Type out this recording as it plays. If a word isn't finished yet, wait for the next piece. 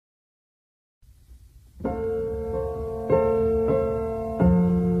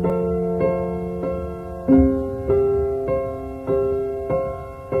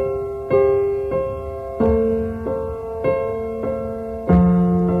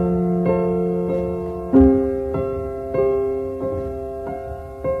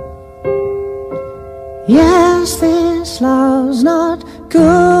guess this love's not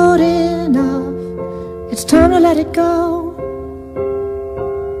good enough. It's time to let it go.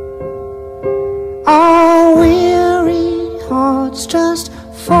 Our weary hearts just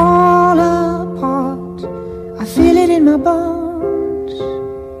fall apart. I feel it in my bones.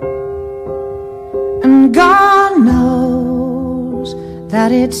 And God knows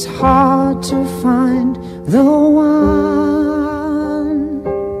that it's hard to find the one.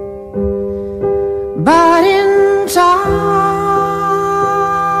 But in time,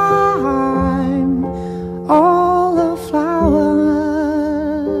 all the flowers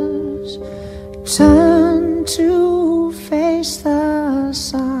turn to face the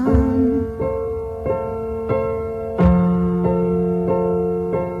sun.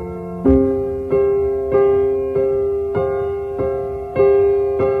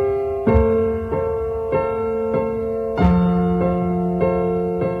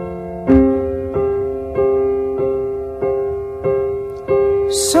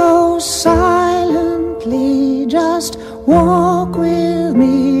 So silently, just walk with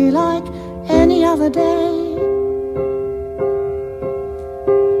me like any other day.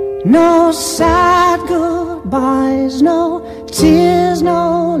 No sad goodbyes, no tears,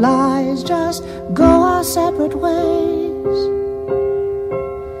 no lies, just go our separate ways.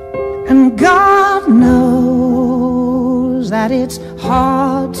 And God knows that it's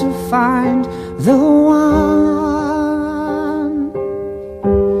hard to find the one.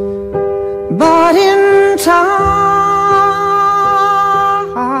 But in time,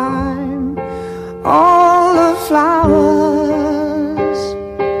 all the flowers,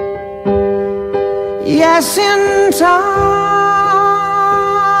 yes, in time,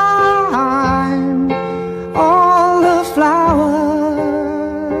 all the flowers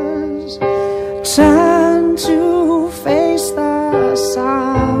turn to face the sun.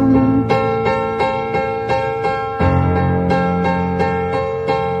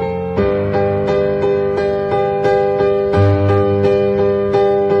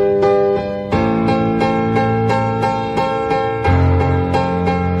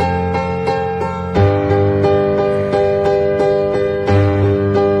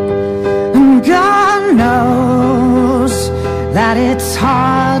 That it's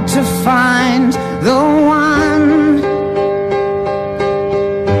hard to find